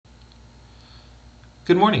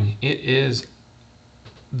Good morning. It is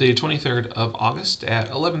the 23rd of August at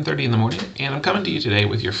 11:30 in the morning, and I'm coming to you today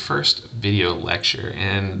with your first video lecture,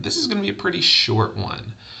 and this is going to be a pretty short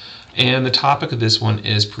one. And the topic of this one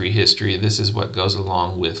is prehistory. This is what goes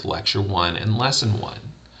along with lecture 1 and lesson 1.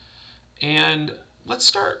 And let's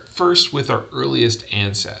start first with our earliest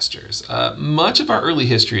ancestors. Much of our early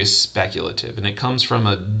history is speculative, and it comes from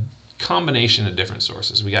a combination of different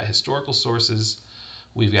sources. We got historical sources,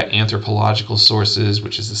 we've got anthropological sources,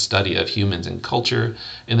 which is the study of humans and culture,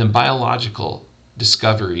 and then biological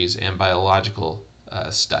discoveries and biological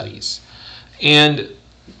studies. And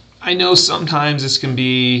I know sometimes this can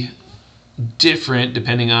be different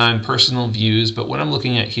depending on personal views, but what I'm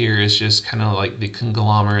looking at here is just kind of like the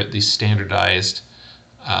conglomerate, the standardized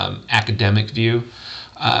academic view.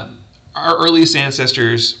 Our earliest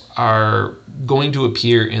ancestors are going to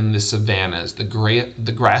appear in the savannas, the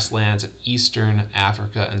grasslands of eastern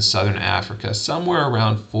Africa and southern Africa, somewhere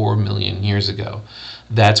around 4 million years ago.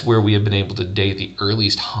 That's where we have been able to date the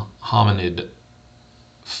earliest hominid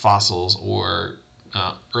fossils or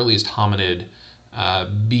earliest hominid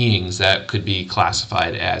beings that could be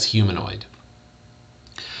classified as humanoid.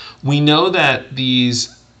 We know that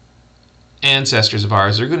these ancestors of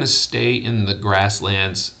ours are going to stay in the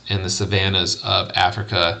grasslands and the savannas of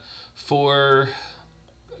Africa for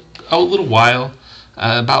a little while.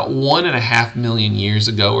 About 1.5 million years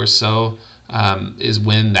ago or so is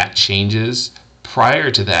when that changes. Prior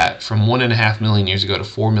to that, from 1.5 million years ago to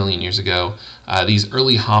 4 million years ago, these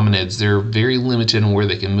early hominids, they're very limited in where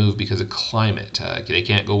they can move because of climate. They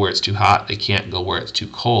can't go where it's too hot, they can't go where it's too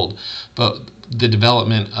cold. But the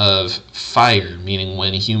development of fire, meaning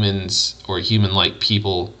when humans or human-like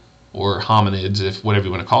people or hominids, if whatever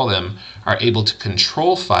you want to call them, are able to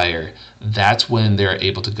control fire, that's when they're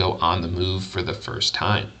able to go on the move for the first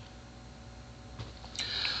time.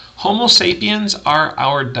 Homo sapiens are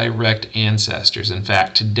our direct ancestors. In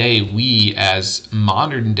fact, today we as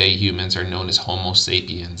modern day humans are known as Homo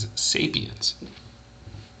sapiens sapiens.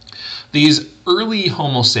 These early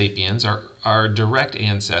Homo sapiens are our direct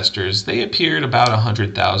ancestors. They appeared about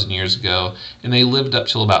 100,000 years ago, and they lived up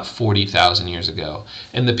till about 40,000 years ago.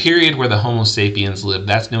 And the period where the Homo sapiens lived,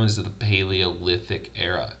 that's known as the Paleolithic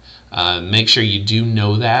era. Make sure you do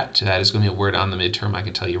know that. That is going to be a word on the midterm, I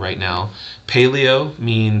can tell you right now. Paleo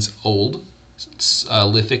means old.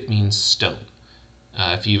 Lithic means stone.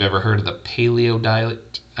 If you've ever heard of the paleo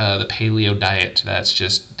diet, that's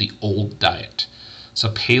just the old diet. So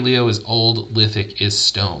paleo is old, lithic is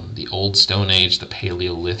stone. The old stone age, the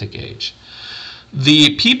Paleolithic age.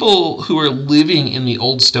 The people who are living in the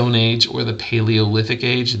old stone age or the Paleolithic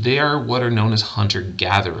age, they are what are known as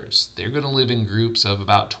hunter-gatherers. They're going to live in groups of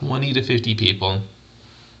about 20 to 50 people.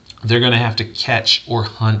 They're going to have to catch or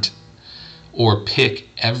hunt or pick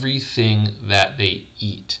everything that they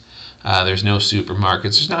eat. There's no supermarkets.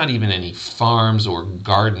 There's not even any farms or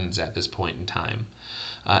gardens at this point in time.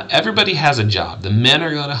 Everybody has a job. The men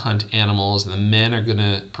are going to hunt animals, and the men are going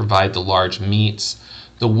to provide the large meats.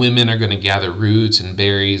 The women are going to gather roots and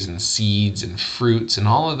berries and seeds and fruits and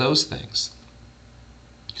all of those things.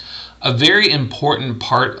 A very important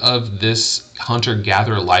part of this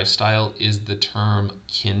hunter-gatherer lifestyle is the term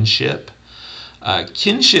kinship.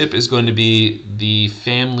 Kinship is going to be the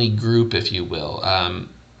family group, if you will.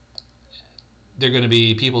 They're going to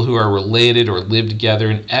be people who are related or live together,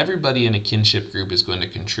 and everybody in a kinship group is going to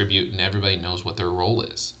contribute, and everybody knows what their role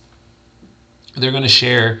is. They're going to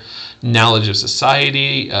share knowledge of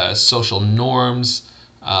society, social norms,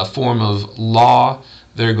 form of law.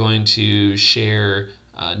 They're going to share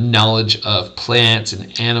knowledge of plants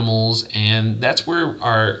and animals, and that's where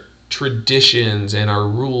our traditions and our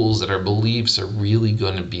rules and our beliefs are really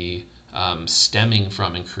going to be stemming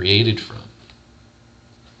from and created from.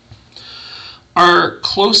 Our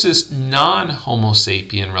closest non-Homo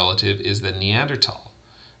sapien relative is the Neanderthal.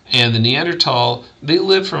 And the Neanderthal, they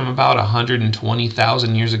lived from about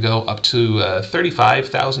 120,000 years ago up to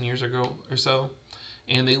 35,000 years ago or so.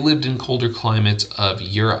 And they lived in colder climates of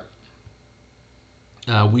Europe.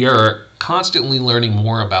 We are constantly learning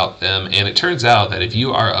more about them, and it turns out that if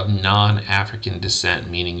you are of non-African descent,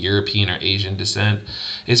 meaning European or Asian descent,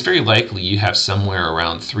 it's very likely you have somewhere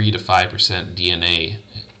around 3 to 5% DNA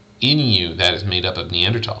in you that is made up of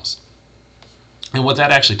Neanderthals. And what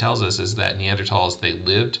that actually tells us is that Neanderthals, they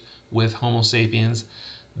lived with Homo sapiens,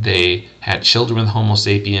 they had children with Homo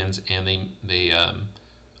sapiens, and they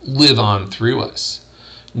live on through us.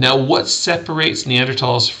 Now, what separates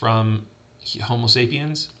Neanderthals from Homo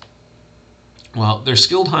sapiens? Well, they're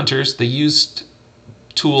skilled hunters. They used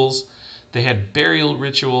tools. They had burial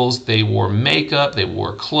rituals. They wore makeup. They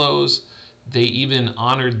wore clothes. They even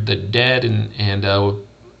honored the dead and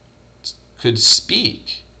could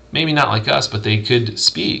speak. Maybe not like us, but they could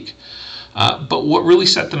speak. But what really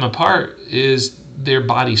set them apart is their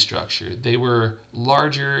body structure. They were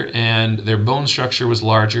larger and their bone structure was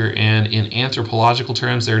larger, and in anthropological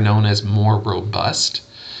terms they're known as more robust.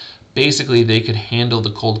 Basically, they could handle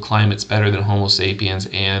the cold climates better than Homo sapiens,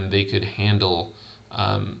 and they could handle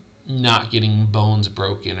not getting bones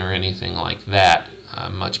broken or anything like that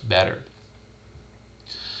much better.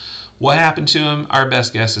 What happened to them? Our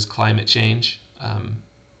best guess is climate change.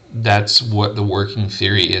 That's what the working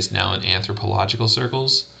theory is now in anthropological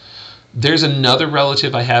circles. There's another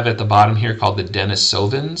relative I have at the bottom here called the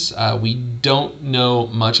Denisovans. We don't know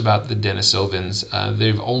much about the Denisovans.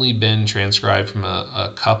 They've only been transcribed from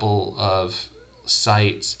a couple of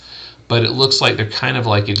sites, but it looks like they're kind of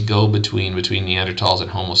like a go-between between Neanderthals and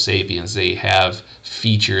Homo sapiens. They have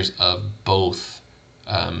features of both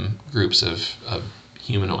groups of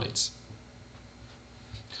humanoids.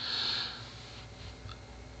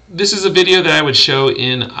 This is a video that I would show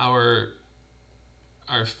in our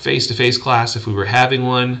face-to-face class if we were having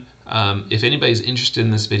one. If anybody's interested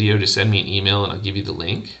in this video, just send me an email and I'll give you the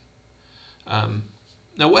link. Now,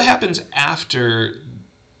 what happens after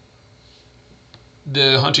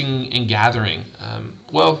the hunting and gathering?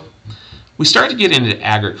 Well, we start to get into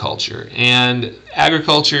agriculture, and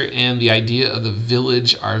the idea of the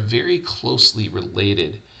village are very closely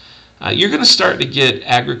related. You're going to start to get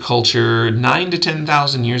agriculture 9,000 to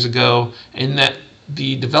 10,000 years ago, and that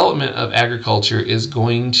the development of agriculture is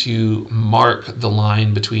going to mark the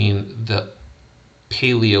line between the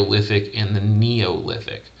Paleolithic and the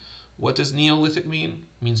Neolithic. What does Neolithic mean?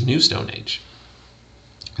 It means New Stone Age.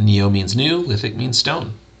 Neo means new, lithic means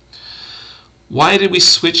stone. Why did we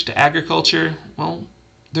switch to agriculture? Well,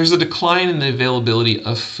 there's a decline in the availability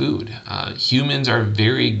of food. Humans are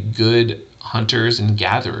very good hunters and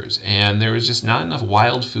gatherers, and there was just not enough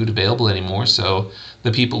wild food available anymore, so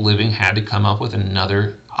the people living had to come up with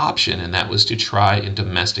another option, and that was to try and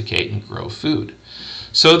domesticate and grow food.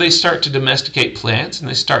 So they start to domesticate plants and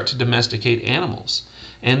they start to domesticate animals.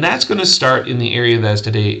 And that's going to start in the area that's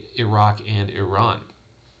today Iraq and Iran.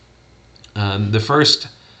 The first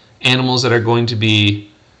animals that are going to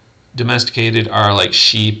be domesticated are like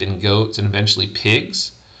sheep and goats and eventually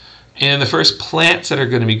pigs. And the first plants that are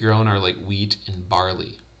going to be grown are like wheat and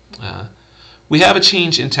barley. We have a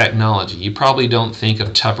change in technology. You probably don't think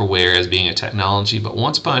of Tupperware as being a technology, but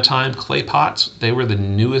once upon a time, clay pots, they were the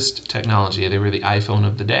newest technology. They were the iPhone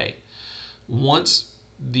of the day. Once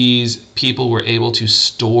these people were able to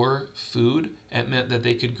store food, it meant that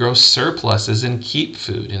they could grow surpluses and keep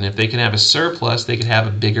food. And if they could have a surplus, they could have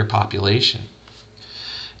a bigger population.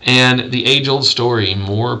 And the age-old story,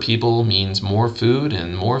 more people means more food,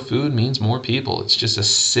 and more food means more people. It's just a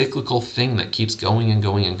cyclical thing that keeps going and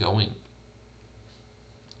going and going.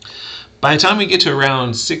 By the time we get to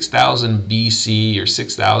around 6000 BC or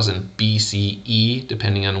 6000 BCE,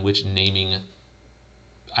 depending on which naming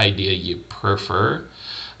idea you prefer,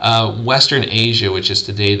 Western Asia, which is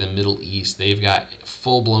today the Middle East, they've got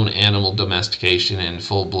full-blown animal domestication and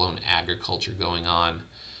full-blown agriculture going on.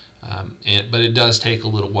 But it does take a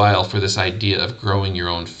little while for this idea of growing your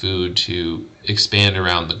own food to expand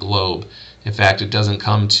around the globe. In fact, it doesn't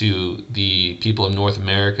come to the people of North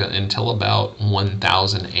America until about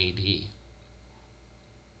 1000 AD.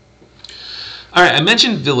 All right, I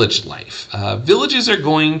mentioned village life. Villages are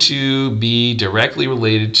going to be directly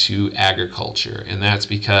related to agriculture, and that's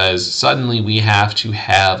because suddenly we have to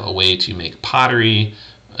have a way to make pottery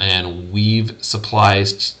and weave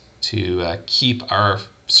supplies to keep our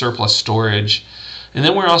surplus storage. And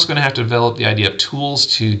then we're also going to have to develop the idea of tools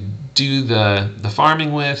to do the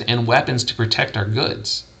farming with and weapons to protect our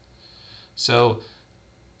goods. So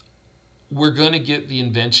we're going to get the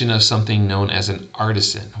invention of something known as an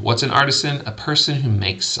artisan. What's an artisan? A person who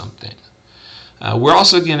makes something. We're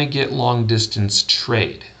also going to get long-distance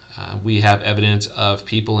trade. We have evidence of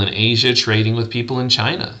people in Asia trading with people in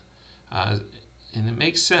China. And it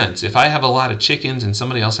makes sense. If I have a lot of chickens and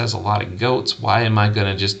somebody else has a lot of goats, why am I going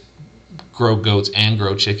to just grow goats and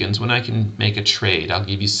grow chickens when I can make a trade? I'll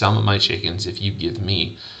give you some of my chickens if you give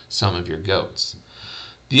me some of your goats.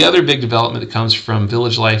 The other big development that comes from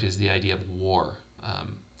village life is the idea of war.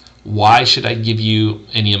 Why should I give you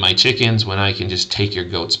any of my chickens when I can just take your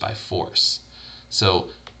goats by force?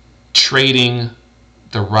 So trading,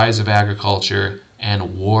 the rise of agriculture,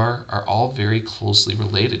 and war are all very closely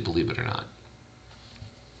related, believe it or not.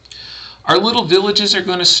 Our little villages are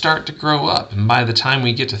going to start to grow up, and by the time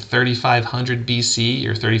we get to 3500 BC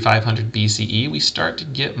or 3500 BCE, we start to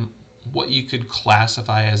get what you could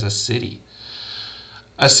classify as a city.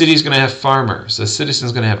 A city is going to have farmers. A citizen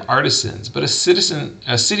is going to have artisans. But a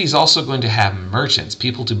city is also going to have merchants,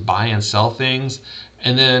 people to buy and sell things.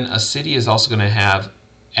 And then a city is also going to have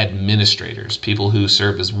administrators, people who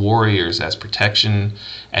serve as warriors, as protection,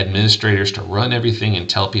 administrators to run everything and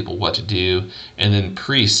tell people what to do, and then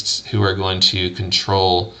priests who are going to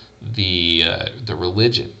control the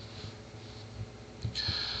religion.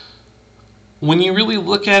 When you really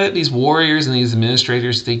look at it, these warriors and these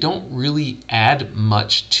administrators, they don't really add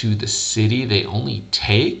much to the city. They only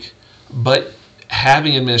take, but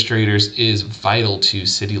having administrators is vital to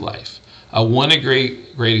city life. One great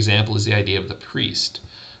example is the idea of the priest.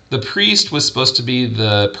 The priest was supposed to be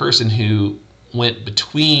the person who went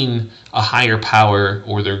between a higher power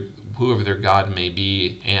or whoever their god may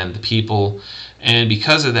be and the people. And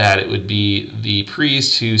because of that, it would be the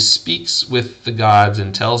priest who speaks with the gods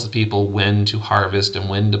and tells the people when to harvest and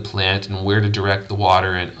when to plant and where to direct the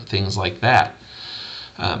water and things like that.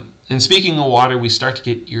 And speaking of water, we start to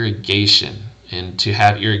get irrigation. And to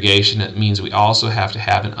have irrigation, it means we also have to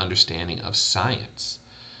have an understanding of science.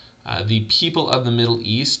 The people of the Middle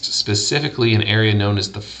East, specifically an area known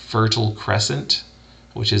as the Fertile Crescent,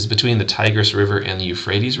 which is between the Tigris River and the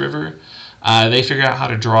Euphrates River, they figure out how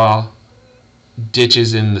to draw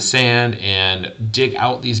ditches in the sand and dig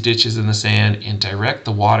out these ditches in the sand and direct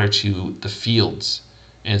the water to the fields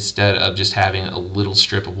instead of just having a little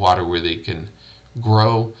strip of water where they can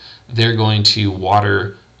grow. They're going to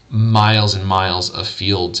water miles and miles of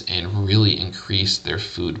fields and really increase their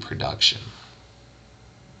food production.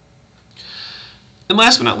 And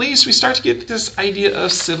last but not least, we start to get this idea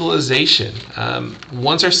of civilization.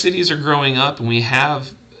 Once our cities are growing up and we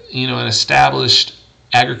have, an established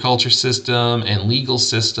agriculture system and legal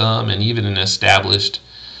system and even an established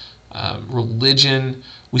religion,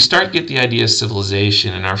 we start to get the idea of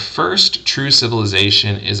civilization. And our first true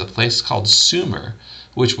civilization is a place called Sumer,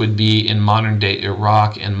 which would be in modern-day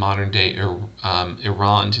Iraq and modern-day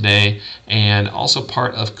Iran today, and also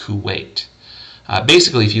part of Kuwait.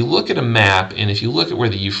 Basically, if you look at a map and if you look at where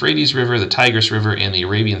the Euphrates River, the Tigris River, and the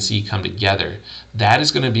Arabian Sea come together, that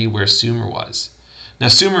is going to be where Sumer was. Now,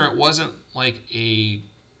 Sumer, it wasn't like a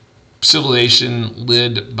civilization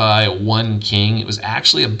led by one king. It was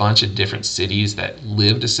actually a bunch of different cities that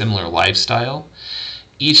lived a similar lifestyle.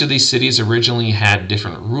 Each of these cities originally had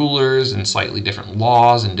different rulers and slightly different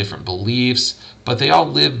laws and different beliefs, but they all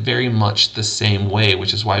lived very much the same way,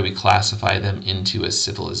 which is why we classify them into a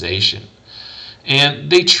civilization. And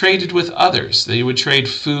they traded with others. They would trade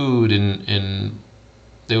food and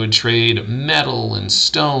they would trade metal and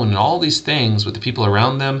stone and all these things with the people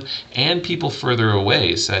around them and people further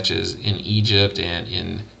away, such as in Egypt and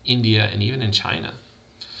in India and even in China.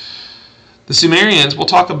 The Sumerians, we'll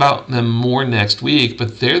talk about them more next week,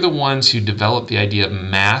 but they're the ones who developed the idea of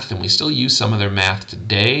math, and we still use some of their math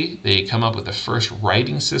today. They come up with the first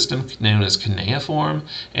writing system known as cuneiform,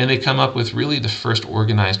 and they come up with really the first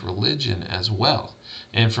organized religion as well.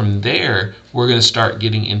 And from there, we're going to start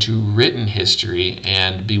getting into written history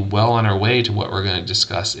and be well on our way to what we're going to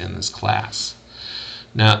discuss in this class.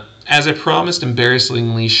 Now, as I promised,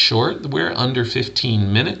 embarrassingly short, we're under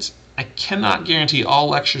 15 minutes. I cannot guarantee all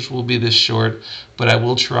lectures will be this short, but I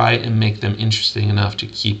will try and make them interesting enough to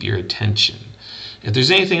keep your attention. If there's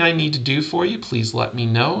anything I need to do for you, please let me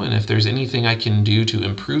know. And if there's anything I can do to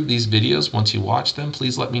improve these videos once you watch them,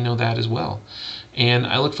 please let me know that as well. And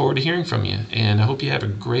I look forward to hearing from you. And I hope you have a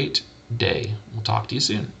great day. We'll talk to you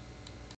soon.